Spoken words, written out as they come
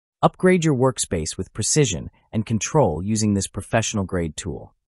Upgrade your workspace with precision and control using this professional-grade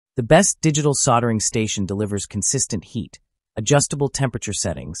tool. The best digital soldering station delivers consistent heat, adjustable temperature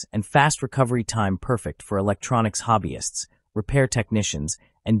settings, and fast recovery time perfect for electronics hobbyists, repair technicians,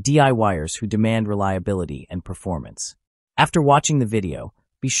 and DIYers who demand reliability and performance. After watching the video,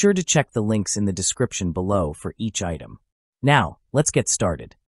 be sure to check the links in the description below for each item. Now, let's get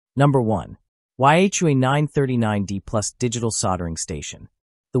started. Number 1. YHUA 939D Plus Digital Soldering Station.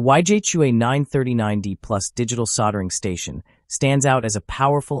 The YHUA 939D Plus Digital Soldering Station stands out as a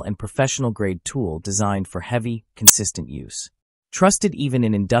powerful and professional-grade tool designed for heavy, consistent use. Trusted even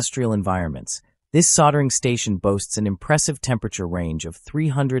in industrial environments, this soldering station boasts an impressive temperature range of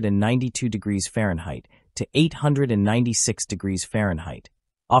 392 degrees Fahrenheit to 896 degrees Fahrenheit,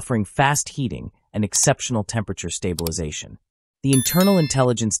 offering fast heating and exceptional temperature stabilization. The internal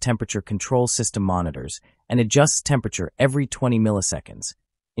intelligence temperature control system monitors and adjusts temperature every 20 milliseconds,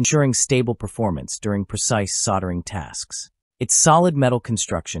 ensuring stable performance during precise soldering tasks. Its solid metal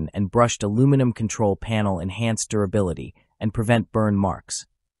construction and brushed aluminum control panel enhance durability and prevent burn marks,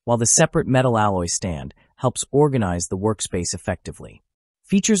 while the separate metal alloy stand helps organize the workspace effectively.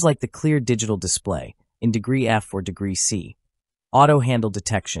 Features like the clear digital display in degree F or degree C, auto handle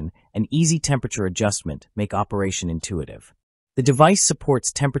detection, and easy temperature adjustment make operation intuitive. The device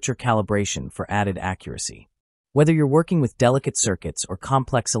supports temperature calibration for added accuracy. Whether you're working with delicate circuits or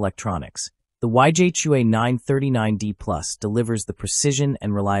complex electronics, the YHUA 939D Plus delivers the precision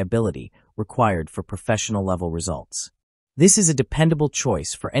and reliability required for professional-level results. This is a dependable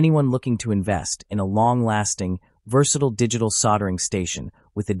choice for anyone looking to invest in a long-lasting, versatile digital soldering station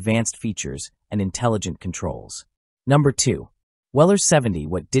with advanced features and intelligent controls. Number 2. Weller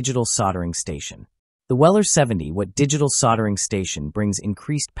 70-Watt Digital Soldering Station. The Weller 70-Watt Digital Soldering Station brings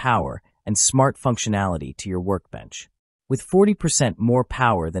increased power and smart functionality to your workbench. With 40% more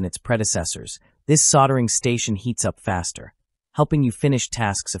power than its predecessors, this soldering station heats up faster, helping you finish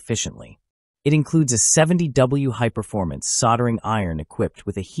tasks efficiently. It includes a 70W high-performance soldering iron equipped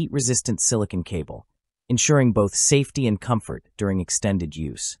with a heat-resistant silicon cable, ensuring both safety and comfort during extended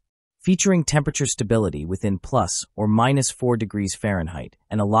use. Featuring temperature stability within plus or minus 4 degrees Fahrenheit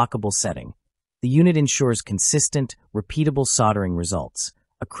and a lockable setting, the unit ensures consistent, repeatable soldering results,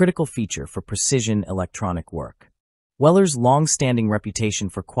 a critical feature for precision electronic work. Weller's long-standing reputation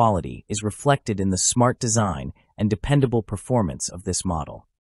for quality is reflected in the smart design and dependable performance of this model.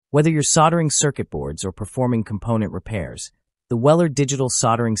 Whether you're soldering circuit boards or performing component repairs, the Weller Digital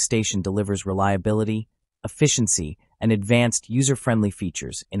Soldering Station delivers reliability, efficiency, and advanced user-friendly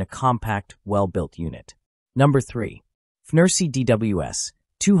features in a compact, well-built unit. Number 3. FNIRSI DWS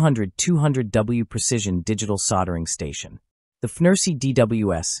 200-200W Precision Digital Soldering Station. The FNIRSI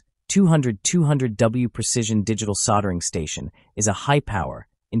DWS 200-200W Precision Digital Soldering Station is a high-power,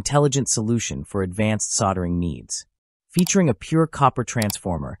 intelligent solution for advanced soldering needs. Featuring a pure copper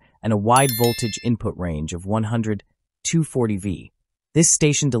transformer and a wide voltage input range of 100-240 V, this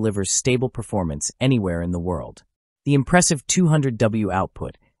station delivers stable performance anywhere in the world. The impressive 200W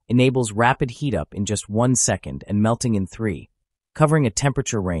output enables rapid heat-up in just 1 second and melting in 3, covering a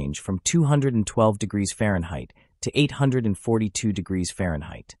temperature range from 212 degrees Fahrenheit to 842 degrees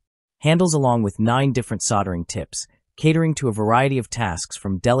Fahrenheit. Handles along with 9 different soldering tips, catering to a variety of tasks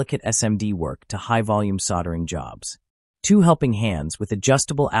from delicate SMD work to high-volume soldering jobs. 2 helping hands with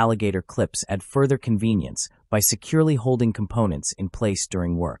adjustable alligator clips add further convenience by securely holding components in place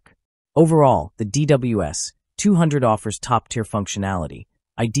during work. Overall, the DWS 200 offers top-tier functionality,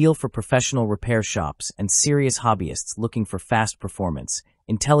 ideal for professional repair shops and serious hobbyists looking for fast performance,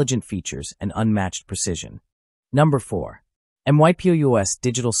 intelligent features, and unmatched precision. Number 4. MyPus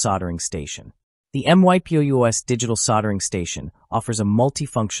Digital Soldering Station. The MyPus Digital Soldering Station offers a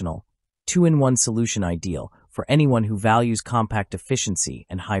multifunctional, 2-in-1 solution ideal for anyone who values compact efficiency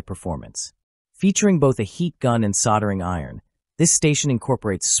and high performance. Featuring both a heat gun and soldering iron, this station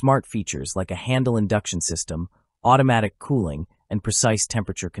incorporates smart features like a handle induction system, automatic cooling, and precise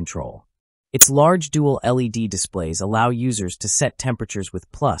temperature control. Its large dual LED displays allow users to set temperatures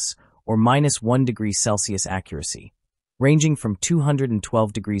with plus or minus 1 degree Celsius accuracy, ranging from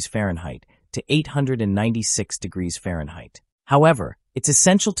 212 degrees Fahrenheit to 896 degrees Fahrenheit. However, it's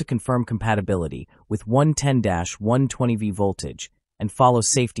essential to confirm compatibility with 110-120V voltage and follow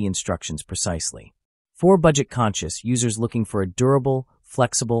safety instructions precisely. For budget-conscious users looking for a durable,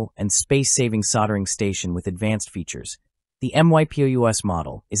 flexible, and space-saving soldering station with advanced features, the MyPus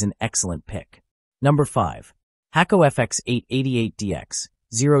model is an excellent pick. Number 5. Hako FX888DX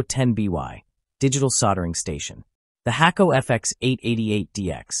 010BY Digital Soldering Station. The Hako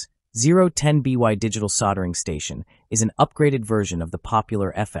FX888DX 010BY Digital Soldering Station is an upgraded version of the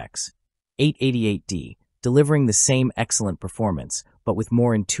popular FX 888D, delivering the same excellent performance, but with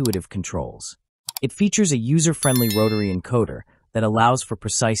more intuitive controls. It features a user-friendly rotary encoder that allows for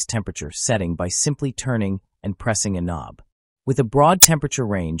precise temperature setting by simply turning and pressing a knob. With a broad temperature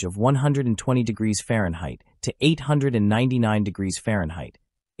range of 120 degrees Fahrenheit to 899 degrees Fahrenheit,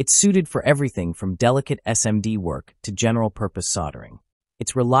 it's suited for everything from delicate SMD work to general-purpose soldering.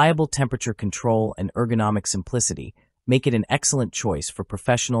 Its reliable temperature control and ergonomic simplicity make it an excellent choice for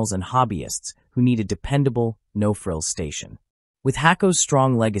professionals and hobbyists who need a dependable, no-frills station. With Hako's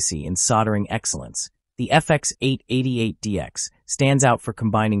strong legacy in soldering excellence, the FX888DX stands out for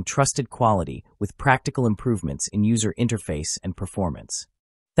combining trusted quality with practical improvements in user interface and performance.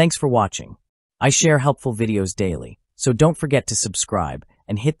 Thanks for watching. I share helpful videos daily, so don't forget to subscribe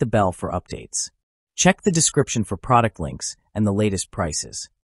and hit the bell for updates. Check the description for product links and the latest prices.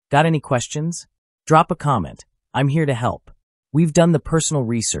 Got any questions? Drop a comment. I'm here to help. We've done the personal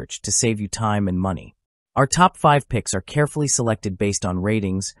research to save you time and money. Our top 5 picks are carefully selected based on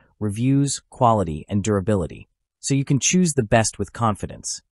ratings, reviews, quality, and durability, so you can choose the best with confidence.